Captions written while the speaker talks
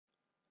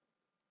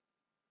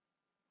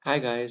Hi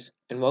guys,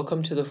 and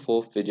welcome to the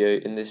fourth video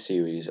in this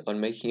series on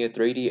making a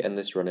 3D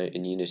endless runner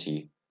in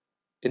Unity.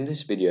 In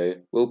this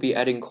video, we'll be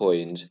adding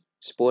coins,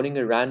 spawning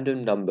a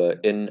random number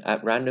in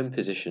at random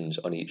positions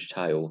on each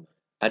tile,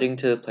 adding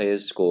to the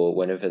player's score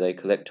whenever they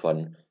collect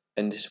one,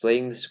 and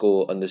displaying the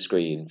score on the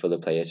screen for the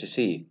player to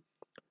see.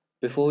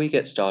 Before we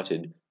get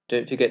started,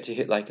 don't forget to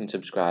hit like and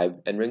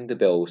subscribe and ring the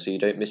bell so you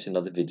don't miss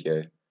another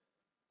video.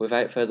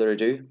 Without further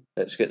ado,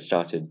 let's get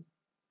started.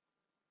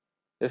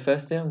 The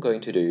first thing I'm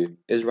going to do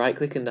is right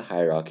click in the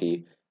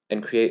hierarchy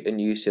and create a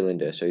new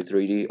cylinder, so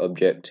 3D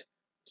object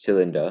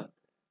cylinder,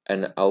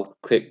 and I'll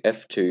click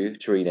F2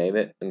 to rename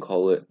it and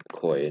call it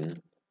coin.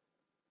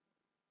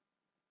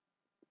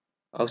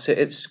 I'll set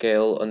its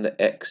scale on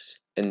the X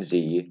and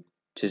Z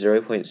to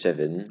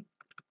 0.7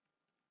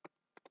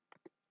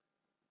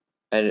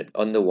 and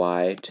on the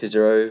Y to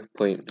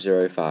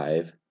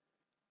 0.05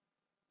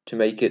 to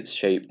make its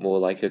shape more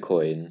like a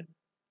coin.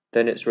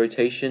 Then its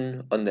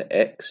rotation on the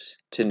X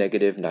to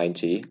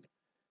 -90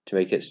 to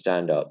make it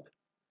stand up.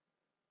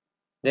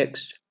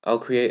 Next, I'll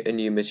create a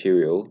new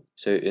material,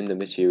 so in the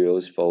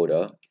materials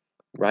folder,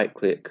 right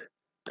click,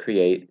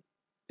 create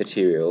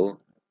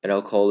material, and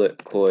I'll call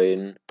it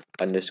coin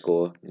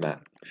underscore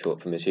map,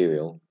 short for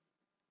material.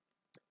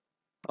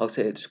 I'll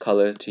set its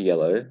color to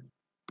yellow.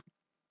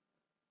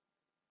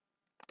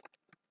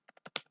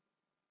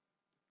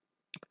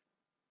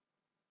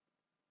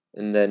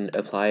 And then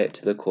apply it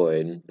to the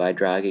coin by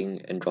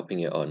dragging and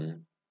dropping it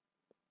on.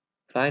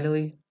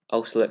 Finally,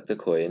 I'll select the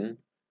coin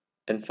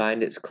and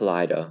find its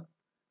collider,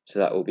 so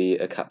that will be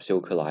a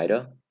capsule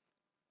collider.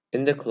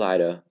 In the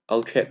collider,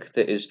 I'll check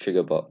the is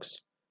trigger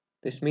box.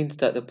 This means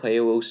that the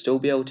player will still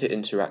be able to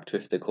interact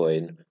with the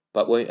coin,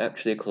 but won't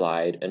actually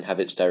collide and have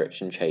its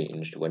direction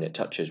changed when it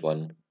touches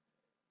one.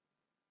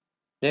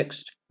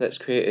 Next, let's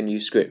create a new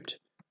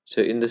script.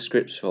 So in the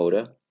scripts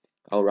folder,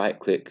 I'll right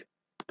click,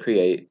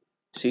 create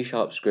C#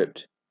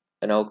 script,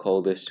 and I'll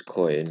call this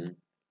coin.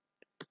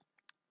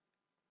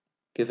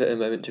 Give it a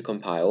moment to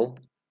compile,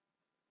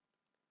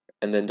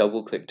 and then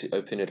double click to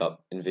open it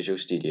up in Visual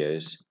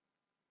Studios.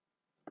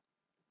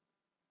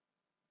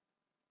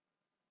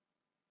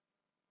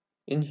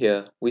 In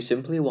here, we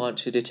simply want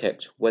to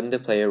detect when the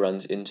player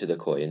runs into the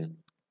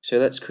coin. So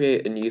let's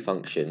create a new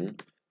function.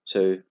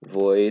 So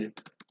void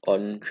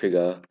on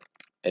trigger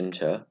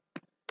enter.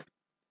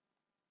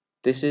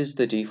 This is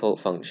the default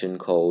function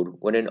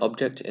called when an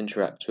object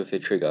interacts with a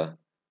trigger.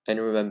 And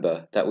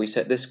remember that we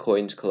set this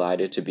coin's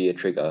collider to be a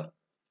trigger.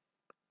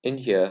 In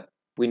here,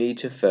 we need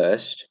to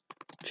first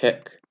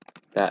check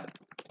that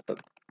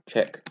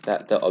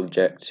the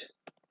object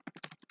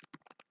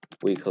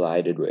we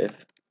collided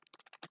with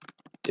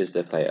is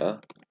the player,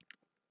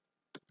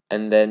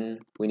 and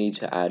then we need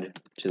to add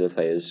to the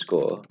player's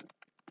score.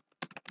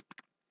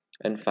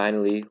 And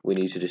finally, we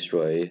need to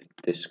destroy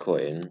this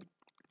coin.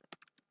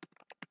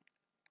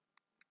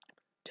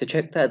 To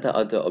check that the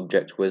other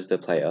object was the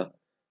player,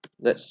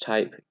 let's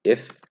type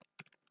if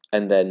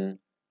and then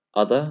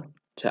other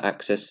to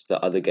access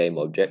the other game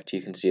object.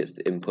 You can see it's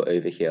the input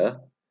over here.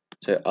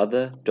 So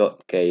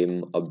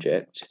other.game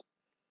object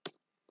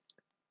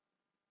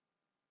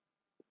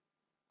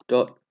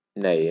dot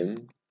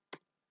name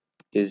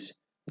is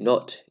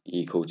not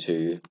equal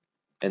to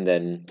and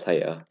then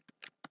player.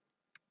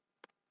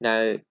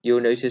 Now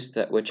you'll notice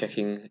that we're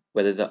checking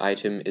whether the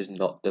item is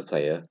not the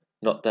player,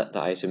 not that the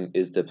item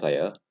is the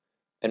player.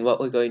 And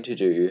what we're going to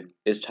do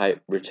is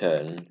type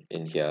return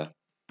in here.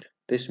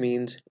 This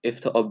means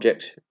if the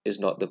object is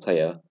not the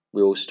player,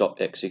 we will stop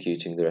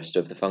executing the rest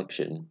of the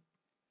function.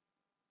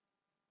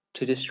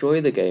 To destroy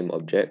the game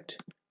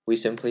object, we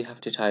simply have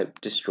to type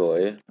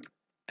destroy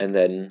and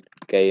then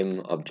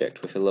game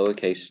object with a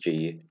lowercase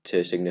g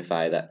to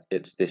signify that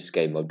it's this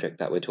game object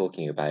that we're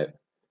talking about.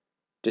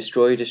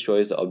 Destroy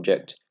destroys the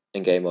object,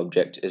 and game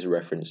object is a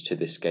reference to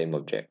this game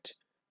object.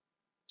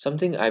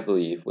 Something I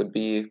believe would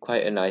be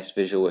quite a nice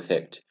visual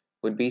effect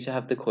would be to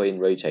have the coin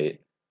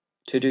rotate.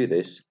 To do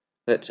this,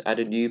 let's add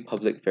a new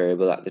public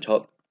variable at the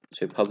top.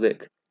 So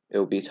public, it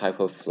will be type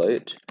of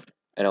float,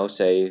 and I'll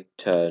say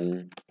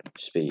turn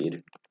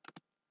speed.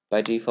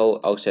 By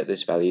default, I'll set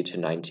this value to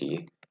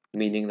 90,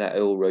 meaning that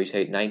it will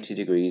rotate 90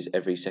 degrees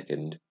every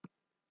second.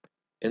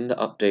 In the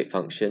update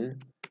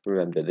function,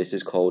 remember this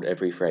is called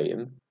every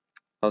frame,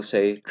 I'll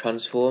say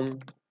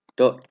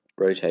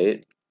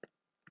transform.rotate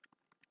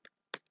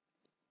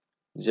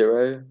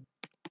 0,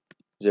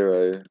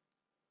 0,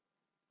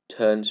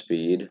 turn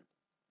speed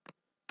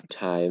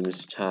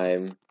times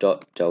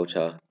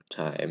time.delta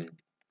time.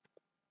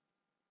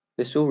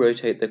 This will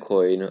rotate the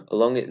coin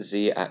along its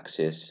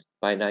z-axis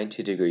by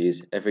 90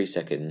 degrees every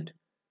second.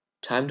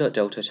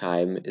 Time.delta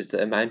time is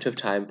the amount of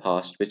time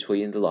passed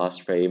between the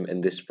last frame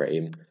and this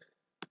frame,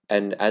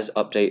 and as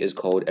update is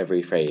called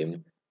every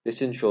frame,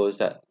 this ensures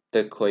that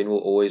the coin will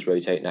always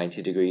rotate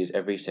 90 degrees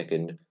every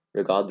second,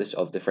 regardless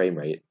of the frame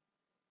rate.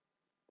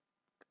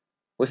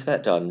 With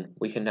that done,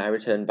 we can now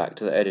return back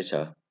to the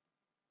editor.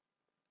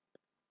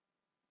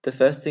 The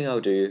first thing I'll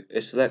do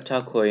is select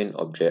our coin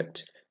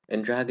object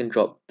and drag and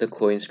drop the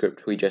coin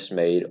script we just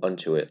made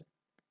onto it.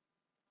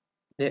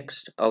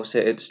 Next, I'll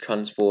set its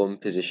transform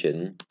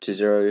position to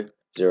 0,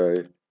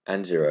 0,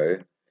 and 0,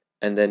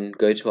 and then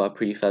go to our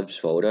prefabs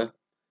folder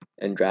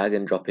and drag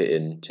and drop it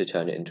in to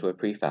turn it into a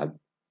prefab.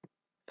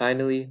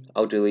 Finally,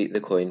 I'll delete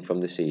the coin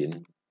from the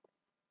scene.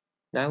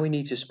 Now we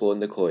need to spawn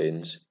the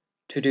coins.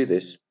 To do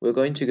this, we're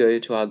going to go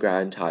to our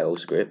ground tile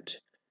script,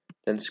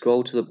 then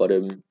scroll to the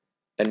bottom,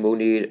 and we'll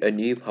need a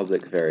new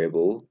public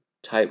variable,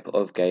 type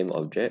of game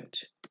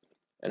object,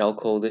 and I'll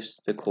call this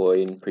the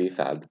coin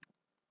prefab.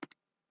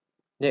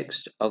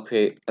 Next, I'll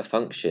create a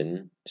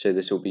function, so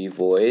this will be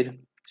void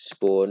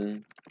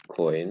spawn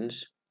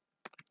coins.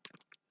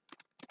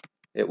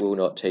 It will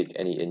not take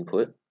any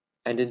input,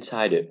 and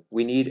inside it,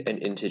 we need an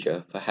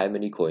integer for how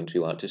many coins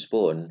we want to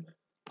spawn.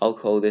 I'll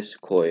call this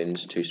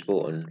coins to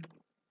spawn.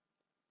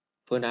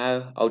 For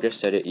now, I'll just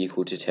set it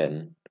equal to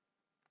 10.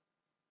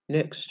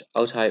 Next,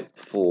 I'll type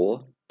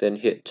 4, then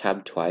hit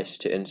tab twice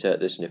to insert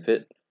the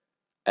snippet,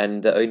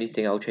 and the only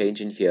thing I'll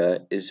change in here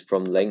is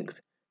from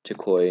length to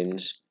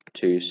coins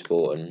to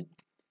spawn.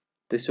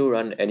 This will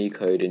run any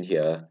code in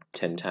here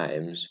 10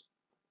 times.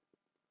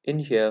 In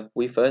here,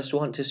 we first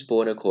want to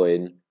spawn a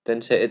coin,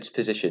 then set its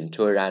position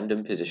to a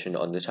random position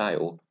on the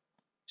tile.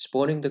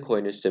 Spawning the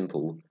coin is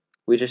simple.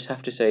 We just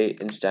have to say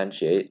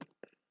instantiate,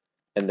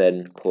 and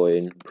then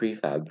coin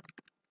prefab.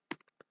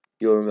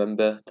 You'll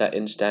remember that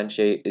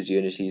instantiate is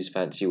Unity's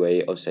fancy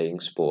way of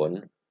saying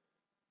spawn.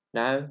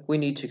 Now we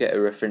need to get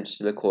a reference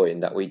to the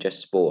coin that we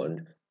just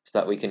spawned so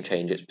that we can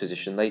change its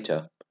position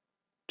later.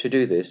 To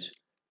do this,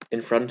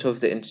 in front of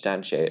the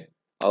instantiate,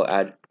 I'll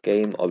add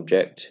game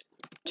object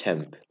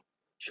temp,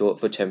 short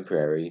for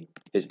temporary,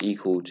 is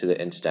equal to the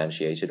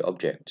instantiated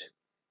object.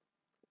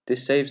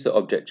 This saves the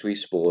object we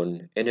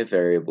spawn in a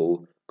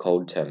variable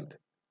called temp.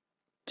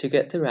 To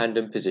get the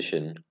random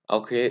position,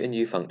 I'll create a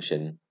new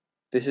function.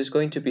 This is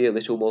going to be a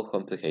little more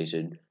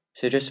complicated,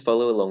 so just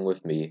follow along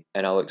with me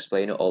and I'll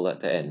explain it all at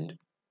the end.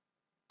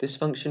 This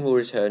function will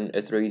return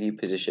a 3D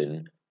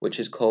position, which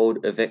is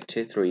called a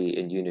vector3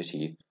 in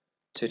Unity.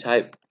 So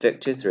type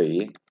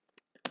vector3,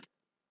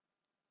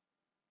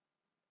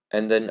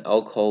 and then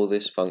I'll call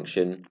this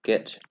function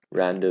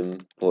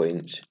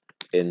getRandomPoint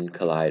in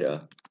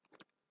Collider.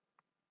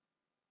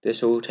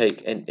 This will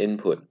take an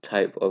input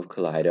type of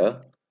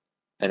collider,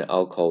 and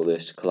I'll call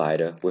this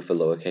collider with a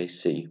lowercase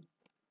c.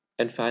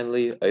 And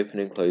finally, open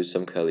and close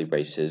some curly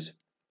braces.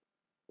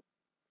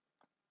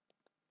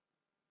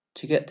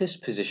 To get this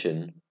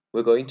position,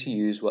 we're going to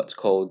use what's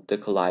called the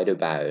collider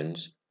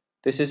bounds.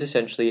 This is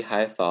essentially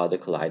how far the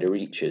collider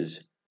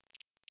reaches.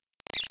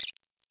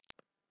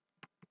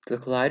 The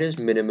collider's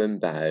minimum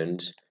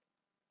bounds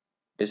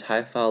is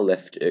how far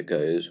left it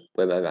goes,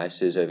 where my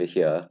mouse is over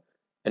here,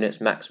 and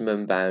its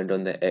maximum bound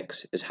on the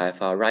x is how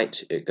far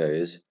right it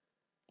goes.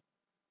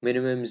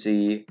 Minimum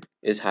z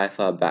is how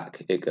far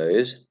back it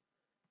goes,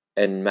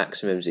 and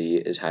maximum z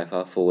is how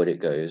far forward it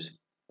goes.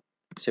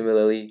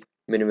 Similarly,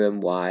 minimum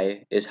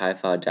y is how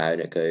far down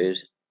it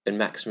goes, and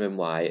maximum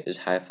y is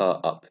how far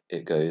up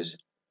it goes.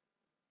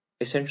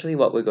 Essentially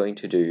what we're going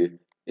to do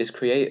is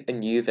create a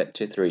new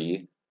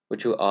vector3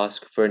 which will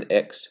ask for an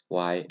x,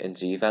 y, and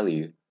z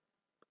value.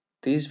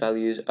 These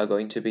values are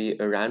going to be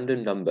a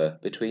random number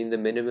between the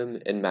minimum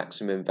and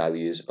maximum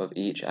values of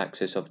each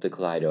axis of the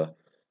collider,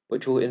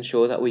 which will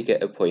ensure that we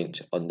get a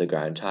point on the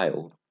ground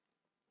tile.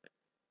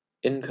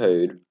 In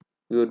code,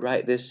 we would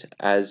write this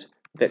as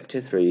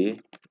vector3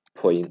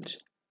 point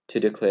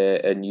to declare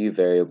a new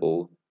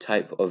variable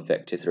type of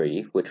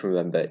vector3, which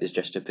remember is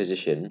just a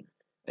position,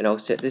 and I'll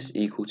set this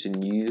equal to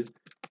new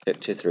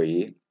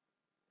vector3,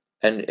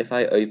 and if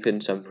I open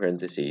some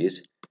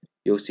parentheses,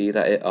 you'll see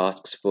that it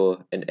asks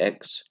for an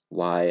x,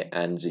 y,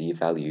 and z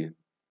value.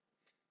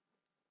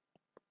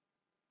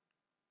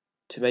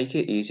 To make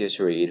it easier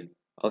to read,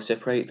 I'll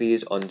separate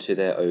these onto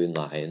their own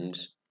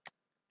lines.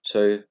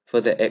 So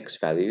for the x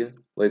value,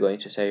 we're going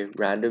to say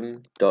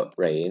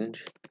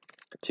random.range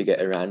to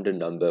get a random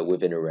number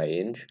within a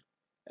range,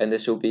 and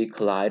this will be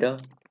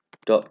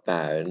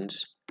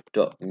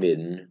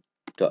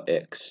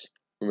collider.bounds.min.x.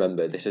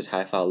 Remember, this is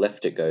how far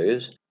left it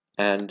goes,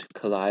 and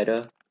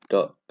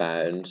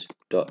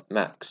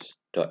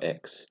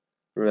collider.bounds.max.x.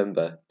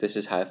 Remember, this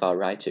is how far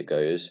right it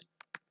goes.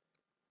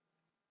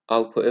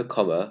 I'll put a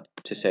comma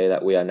to say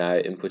that we are now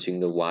inputting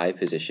the y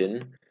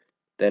position,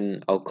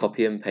 then I'll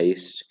copy and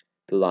paste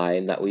the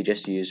line that we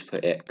just used for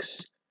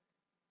x,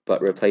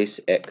 but replace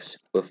x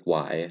with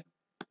y.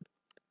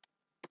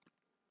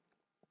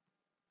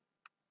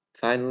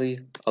 Finally,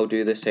 I'll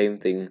do the same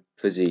thing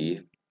for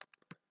z.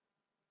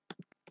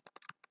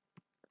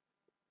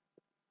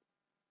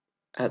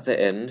 At the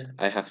end,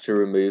 I have to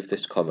remove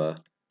this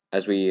comma,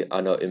 as we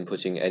are not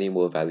inputting any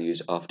more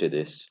values after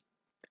this.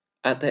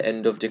 At the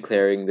end of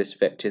declaring this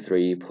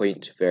vector3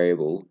 point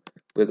variable,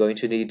 we're going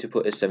to need to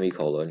put a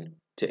semicolon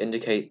to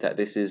indicate that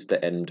this is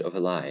the end of a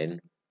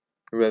line.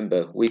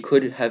 Remember, we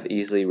could have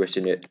easily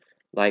written it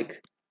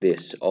like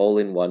this, all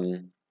in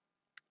one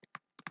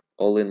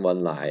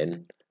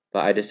line,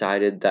 but I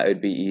decided that it would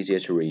be easier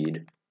to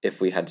read if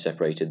we had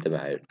separated them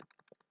out,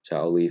 so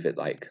I'll leave it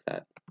like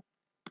that.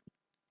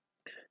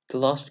 The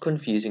last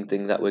confusing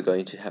thing that we're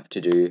going to have to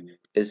do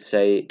is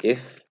say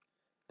if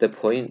the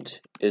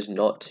point is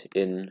not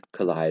in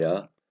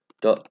collider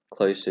dot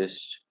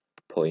closest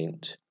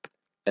point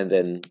and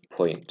then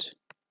point.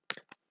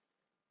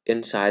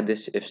 Inside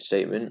this if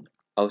statement,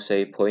 I'll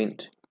say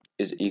point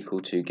is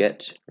equal to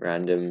get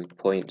random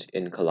point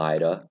in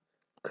collider.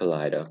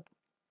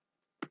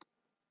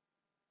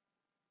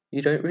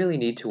 You don't really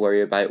need to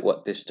worry about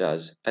what this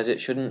does, as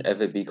it shouldn't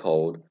ever be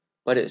called,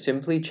 but it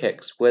simply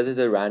checks whether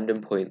the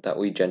random point that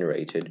we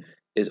generated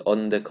is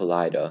on the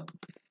collider.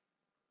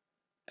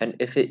 And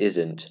if it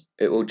isn't,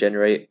 it will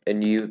generate a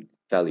new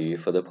value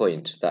for the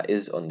point that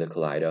is on the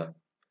collider.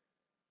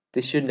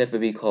 This should never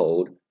be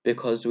called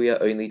because we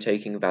are only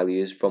taking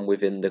values from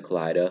within the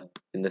collider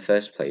in the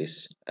first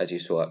place, as you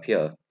saw up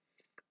here.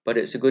 But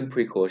it's a good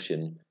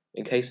precaution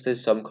in case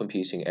there's some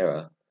computing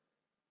error.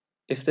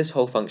 If this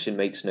whole function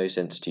makes no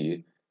sense to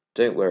you,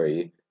 don't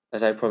worry,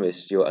 as I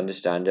promise you'll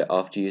understand it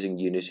after using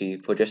Unity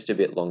for just a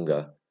bit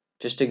longer.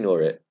 Just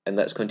ignore it, and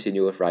let's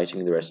continue with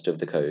writing the rest of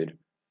the code.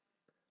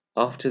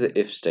 After the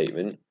if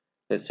statement,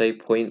 let's say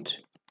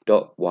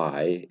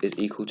point.y is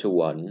equal to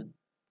 1.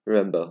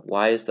 Remember,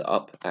 y is the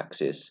up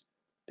axis.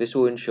 This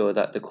will ensure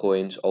that the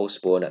coins all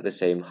spawn at the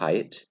same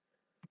height.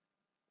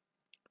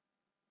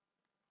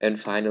 And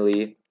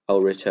finally,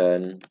 I'll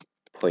return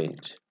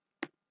point.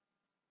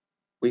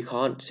 We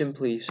can't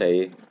simply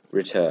say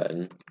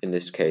return in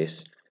this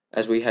case,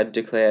 as we had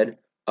declared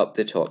up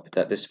the top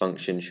that this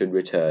function should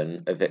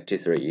return a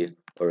vector3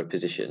 or a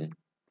position.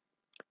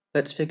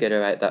 Let's forget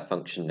about that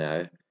function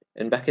now,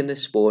 and back in the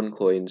spawn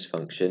coins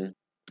function,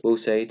 we'll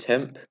say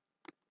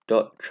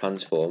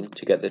temp.transform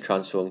to get the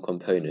transform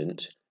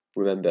component.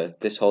 Remember,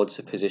 this holds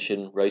the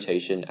position,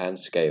 rotation, and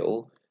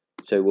scale,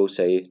 so we'll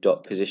say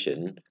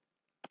 .position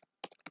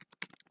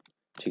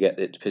to get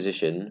its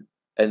position,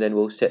 and then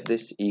we'll set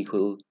this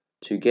equal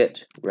to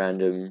get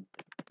random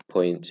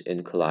point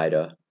in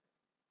collider.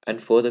 And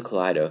for the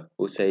collider,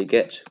 we'll say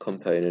get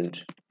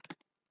component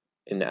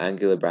in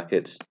angular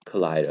brackets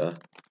collider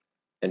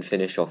and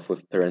finish off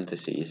with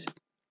parentheses.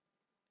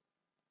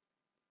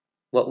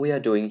 What we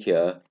are doing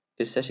here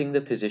is setting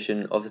the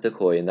position of the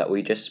coin that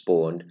we just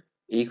spawned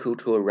equal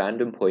to a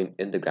random point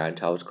in the ground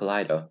tiles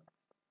collider.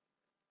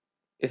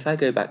 If I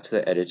go back to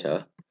the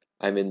editor,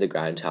 I'm in the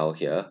ground tile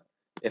here.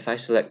 If I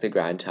select the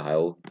ground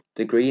tile,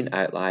 the green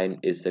outline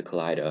is the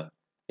collider,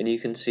 and you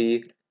can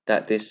see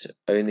that this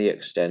only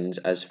extends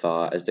as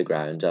far as the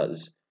ground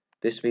does.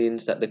 This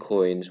means that the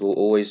coins will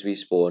always be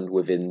spawned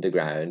within the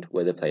ground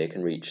where the player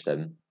can reach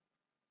them,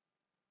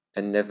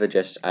 and never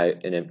just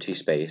out in empty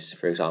space,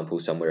 for example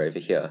somewhere over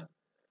here.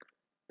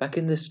 Back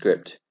in the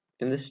script,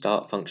 in the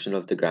start function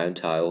of the ground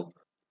tile,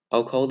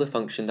 I'll call the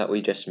function that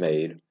we just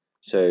made,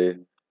 so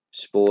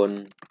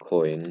spawn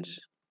coins.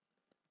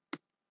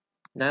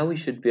 Now we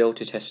should be able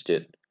to test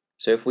it,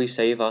 so if we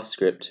save our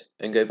script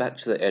and go back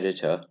to the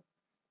editor,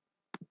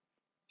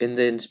 in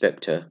the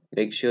inspector,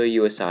 make sure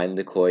you assign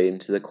the coin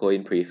to the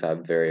coin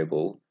prefab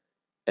variable,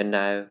 and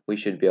now we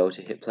should be able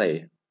to hit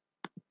play.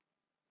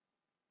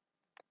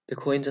 The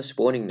coins are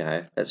spawning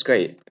now, that's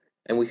great,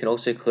 and we can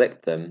also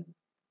collect them,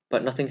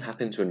 but nothing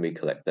happens when we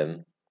collect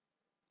them.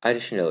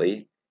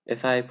 Additionally,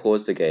 if I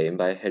pause the game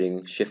by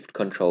hitting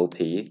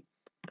Shift-Control-P,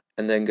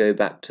 and then go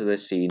back to the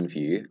scene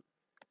view,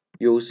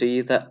 you'll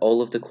see that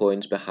all of the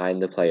coins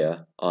behind the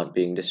player aren't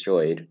being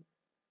destroyed.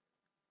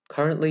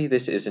 Currently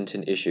this isn't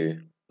an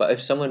issue, but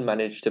if someone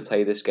managed to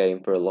play this game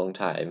for a long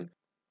time,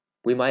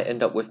 we might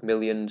end up with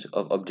millions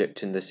of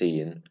objects in the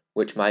scene,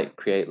 which might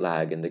create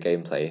lag in the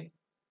gameplay.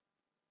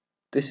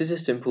 This is a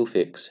simple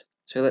fix,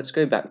 so let's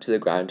go back to the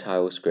ground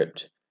tile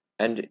script,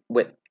 and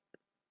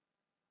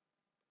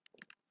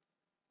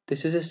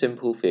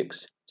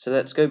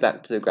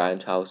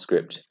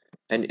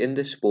in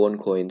the spawn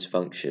coins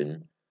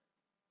function,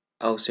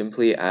 I'll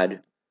simply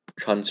add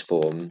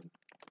transform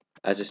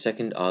as a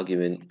second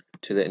argument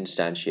to the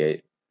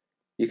instantiate.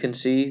 You can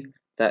see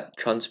that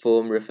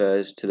transform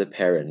refers to the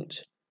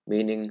parent,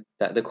 meaning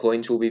that the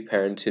coins will be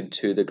parented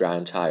to the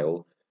ground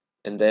tile,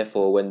 and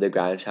therefore when the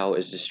ground tile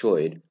is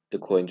destroyed, the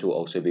coins will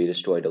also be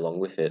destroyed along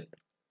with it.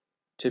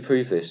 To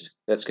prove this,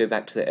 let's go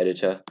back to the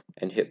editor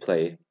and hit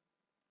play.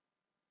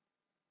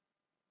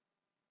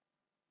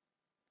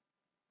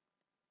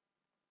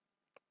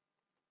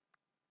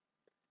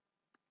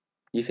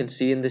 You can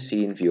see in the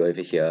scene view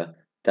over here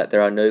that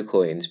there are no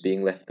coins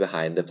being left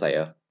behind the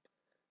player.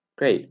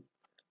 Great.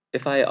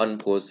 If I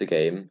unpause the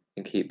game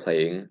and keep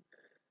playing,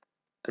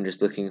 I'm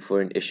just looking for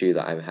an issue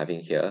that I'm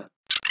having here.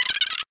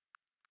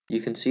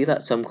 You can see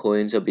that some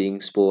coins are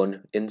being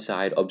spawned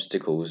inside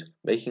obstacles,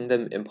 making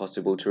them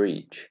impossible to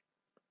reach.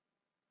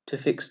 To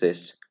fix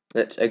this,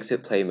 let's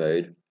exit play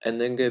mode and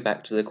then go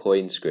back to the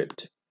coin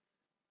script.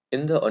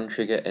 In the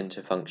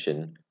onTriggerEnter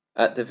function,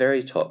 at the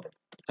very top,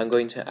 I'm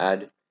going to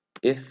add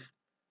if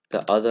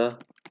the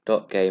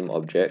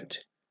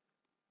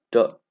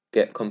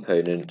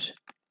other.gameObject.getComponent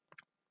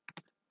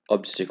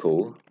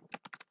obstacle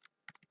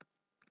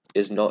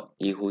is not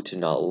equal to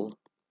null,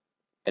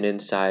 and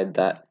inside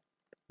that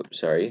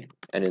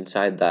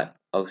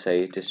I'll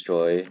say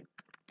destroy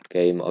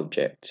game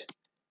object,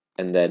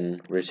 and then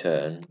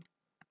return.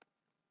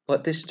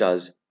 What this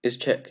does is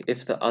check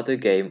if the other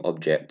game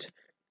object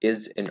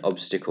is an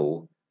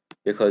obstacle,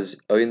 because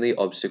only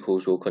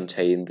obstacles will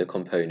contain the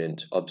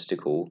component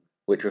obstacle,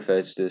 which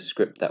refers to the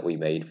script that we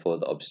made for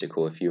the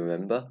obstacle, if you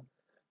remember.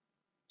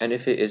 And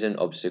if it is an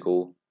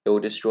obstacle, it will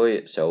destroy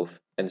itself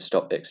and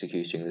stop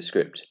executing the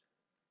script.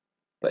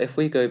 But if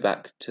we go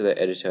back to the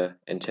editor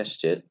and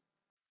test it,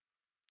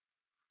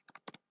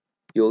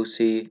 you'll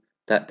see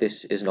that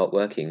this is not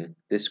working.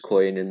 This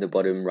coin in the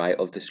bottom right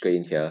of the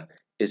screen here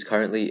is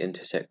currently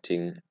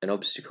intersecting an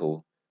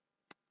obstacle.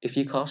 If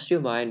you cast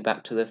your mind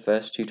back to the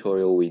first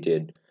tutorial we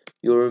did,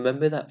 you'll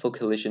remember that for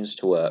collisions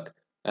to work,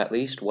 at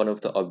least one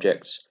of the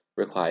objects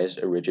requires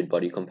a rigid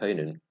body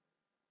component.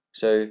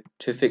 So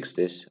to fix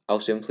this, I'll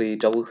simply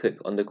double click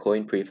on the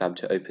coin prefab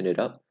to open it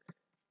up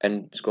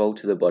and scroll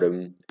to the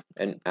bottom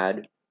and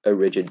add a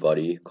rigid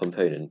body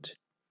component.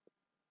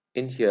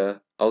 In here,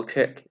 I'll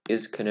check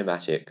is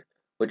kinematic,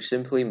 which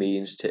simply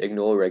means to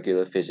ignore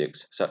regular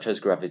physics, such as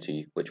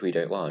gravity, which we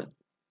don't want.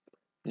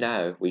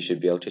 Now we should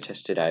be able to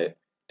test it out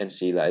and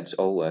see that it's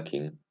all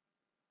working.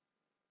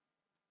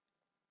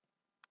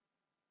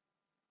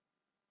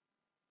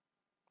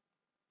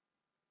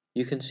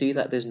 You can see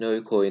that there's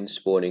no coins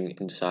spawning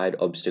inside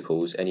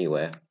obstacles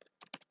anywhere.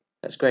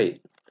 That's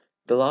great.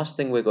 The last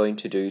thing we're going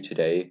to do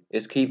today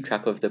is keep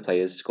track of the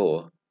player's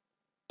score.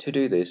 To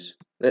do this,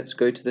 let's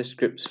go to the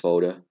scripts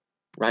folder,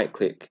 right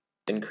click,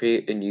 and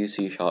create a new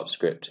C#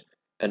 script,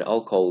 and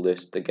I'll call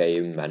this the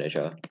game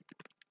manager.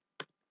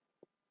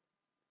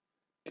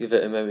 Give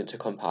it a moment to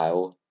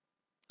compile,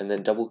 and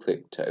then double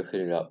click to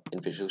open it up in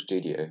Visual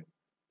Studio.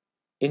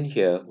 In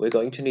here, we're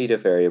going to need a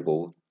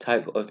variable,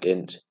 type of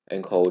int,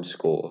 and called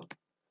score.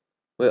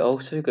 We're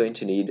also going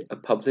to need a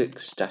public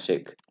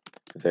static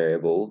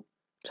variable,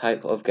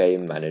 type of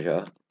game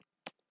manager,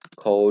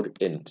 called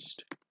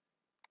inst.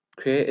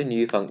 Create a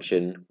new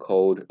function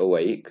called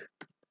awake.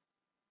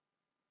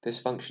 This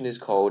function is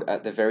called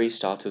at the very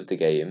start of the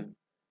game,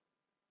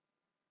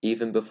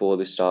 even before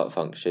the start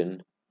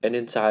function, and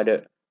inside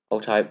it,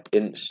 I'll type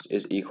inst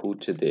is equal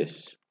to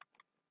this.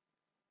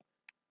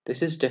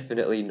 This is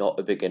definitely not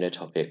a beginner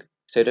topic,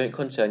 so don't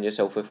concern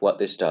yourself with what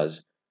this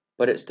does,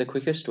 but it's the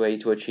quickest way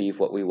to achieve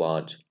what we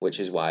want, which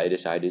is why I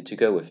decided to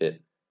go with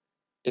it.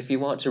 If you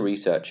want to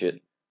research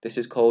it, this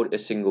is called a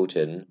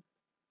singleton,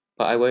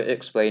 but I won't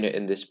explain it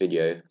in this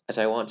video as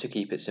I want to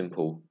keep it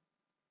simple.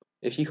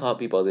 If you can't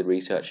be bothered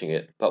researching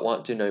it but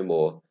want to know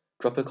more,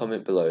 drop a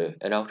comment below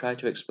and I'll try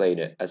to explain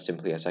it as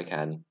simply as I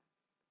can.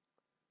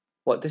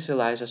 What this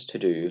allows us to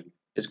do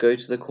is go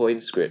to the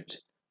coin script,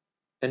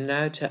 and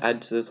now to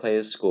add to the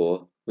player's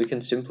score, we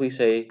can simply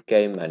say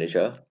game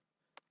manager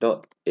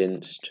dot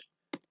inst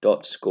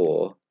dot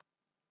score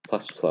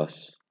plus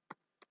plus.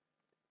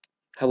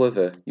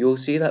 However, you'll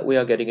see that we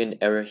are getting an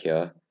error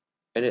here,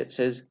 and it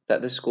says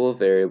that the score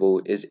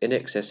variable is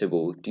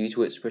inaccessible due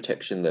to its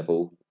protection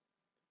level.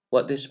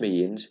 What this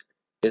means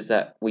is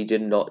that we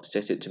did not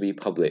set it to be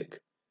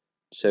public,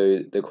 so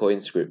the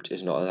coin script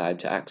is not allowed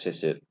to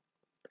access it.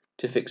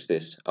 To fix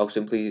this, I'll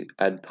simply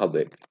add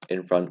public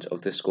in front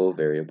of the score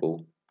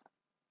variable.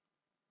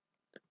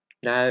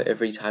 Now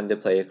every time the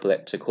player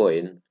collects a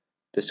coin,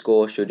 the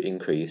score should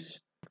increase.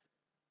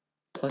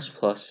 Plus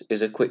plus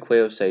is a quick way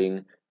of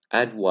saying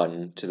add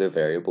 1 to the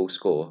variable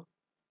score.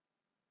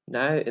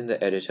 Now in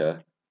the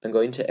editor, I'm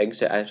going to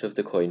exit out of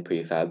the coin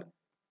prefab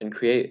and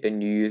create a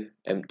new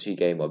empty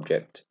game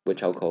object,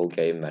 which I'll call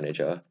game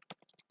manager.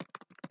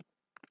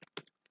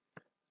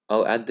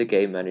 I'll add the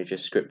game manager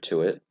script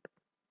to it,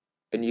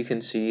 and you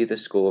can see the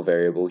score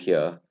variable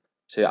here,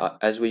 so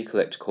as we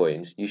collect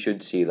coins, you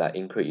should see that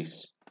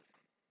increase.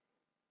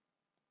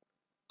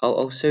 I'll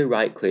also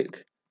right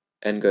click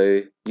and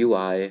go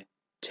UI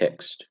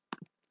text.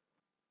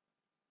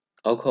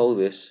 I'll call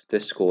this the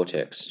score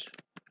text.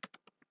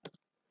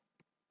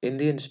 In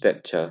the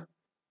inspector,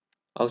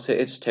 I'll set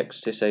its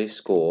text to say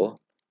score,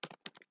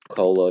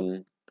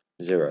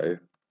 0.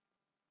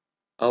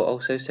 I'll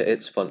also set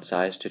its font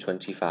size to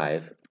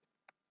 25.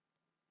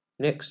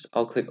 Next,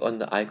 I'll click on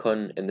the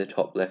icon in the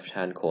top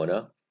left-hand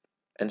corner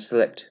and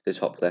select the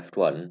top left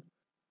one.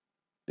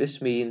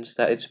 This means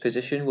that its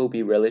position will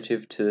be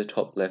relative to the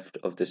top left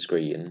of the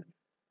screen.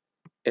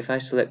 If I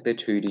select the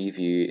 2D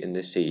view in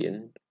the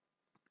scene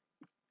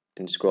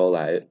and scroll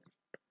out,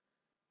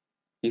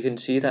 you can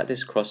see that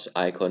this cross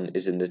icon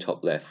is in the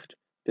top left.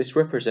 This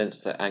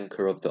represents the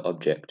anchor of the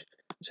object,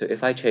 so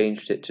if I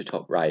changed it to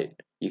top right,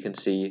 you can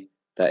see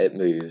that it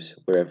moves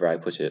wherever I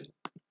put it.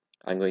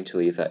 I'm going to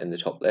leave that in the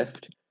top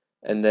left,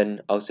 and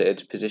then I'll set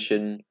its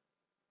position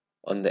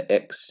on the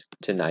X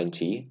to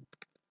 90,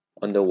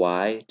 on the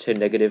Y to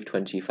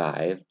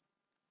 -25.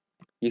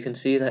 You can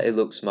see that it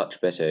looks much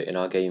better in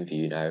our game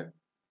view now.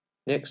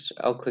 Next,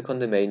 I'll click on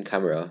the main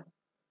camera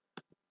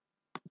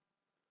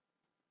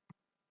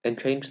and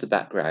change the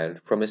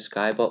background from a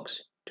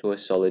skybox to a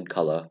solid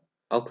color.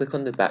 I'll click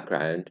on the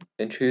background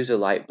and choose a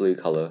light blue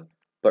color,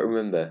 but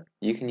remember,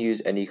 you can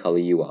use any color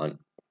you want.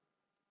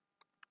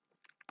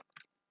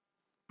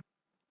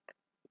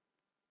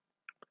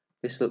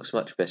 This looks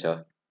much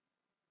better.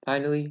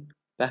 Finally,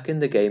 back in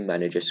the Game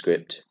Manager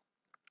script,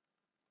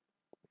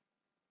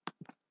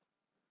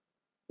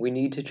 we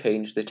need to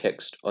change the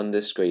text on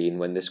the screen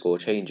when the score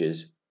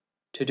changes.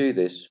 To do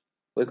this,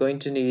 we're going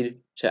to need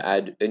to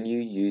add a new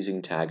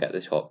using tag at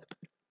the top.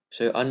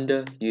 So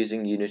under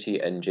using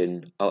Unity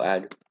Engine, I'll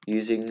add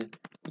using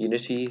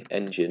Unity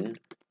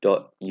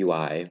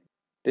Engine.ui.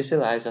 This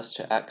allows us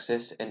to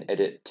access and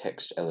edit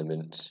text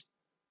elements.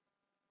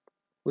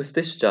 With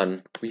this done,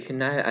 we can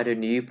now add a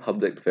new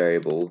public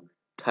variable,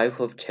 type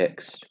of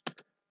text,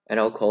 and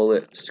I'll call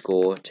it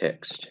score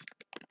text.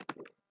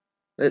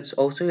 Let's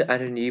also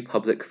add a new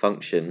public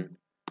function,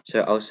 so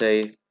I'll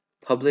say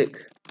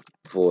public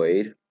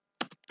void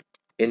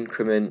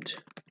increment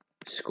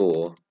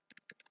score,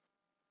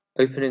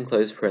 open and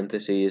close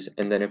parentheses,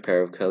 and then a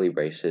pair of curly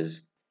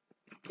braces.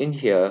 In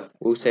here,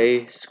 we'll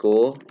say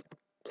score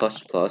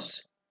plus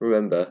plus.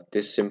 Remember,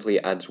 this simply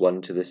adds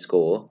 1 to the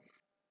score,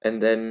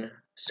 and then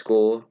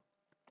score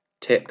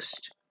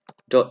text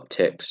dot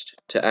text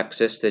to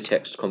access the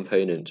text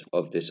component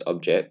of this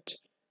object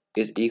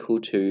is equal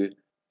to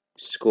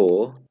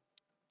score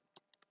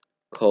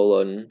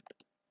colon,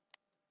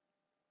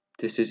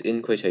 this is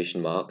in quotation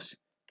marks,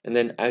 and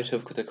then out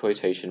of the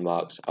quotation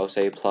marks I'll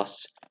say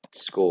plus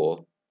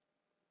score.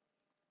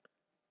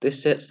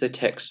 This sets the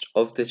text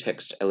of the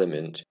text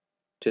element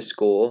to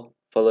score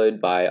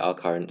followed by our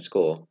current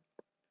score.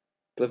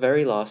 The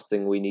very last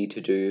thing we need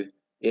to do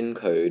in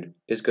code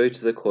is go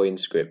to the coin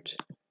script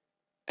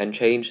and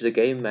change the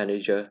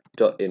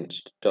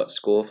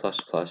GameManager.inst.score++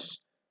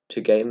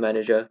 to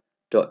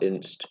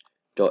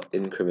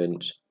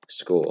GameManager.inst.increment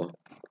score.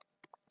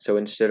 So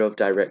instead of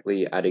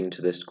directly adding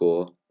to the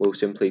score, we'll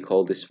simply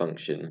call this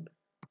function,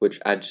 which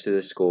adds to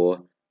the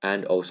score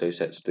and also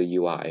sets the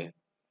UI.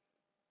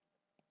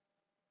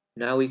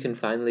 Now we can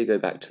finally go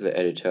back to the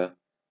editor,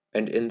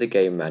 and in the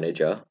Game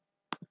Manager,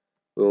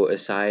 we'll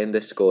assign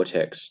the score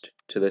text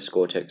to the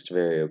score text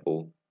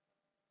variable.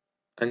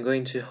 I'm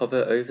going to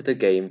hover over the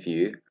game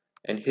view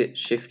and hit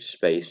Shift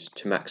Space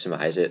to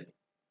maximize it,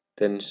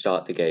 then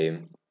start the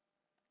game.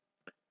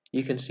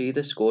 You can see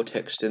the score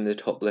text in the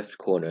top left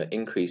corner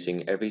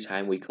increasing every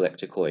time we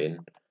collect a coin.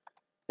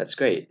 That's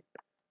great.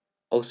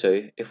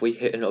 Also, if we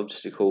hit an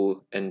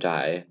obstacle and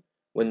die,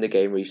 when the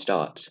game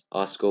restarts,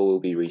 our score will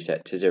be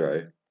reset to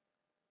 0.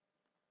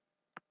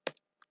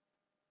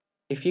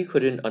 If you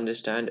couldn't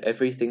understand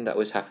everything that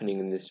was happening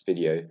in this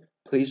video,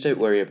 please don't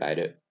worry about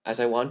it, as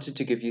I wanted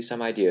to give you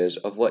some ideas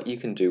of what you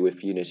can do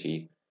with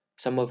Unity,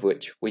 some of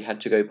which we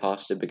had to go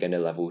past the beginner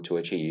level to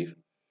achieve.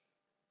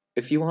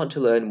 If you want to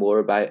learn more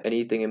about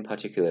anything in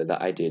particular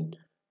that I did,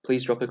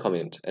 please drop a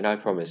comment and I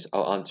promise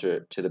I'll answer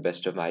it to the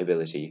best of my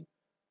ability.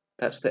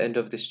 That's the end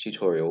of this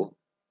tutorial.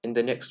 In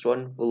the next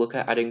one, we'll look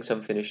at adding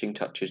some finishing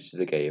touches to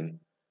the game.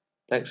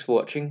 Thanks for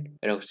watching,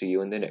 and I'll see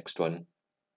you in the next one.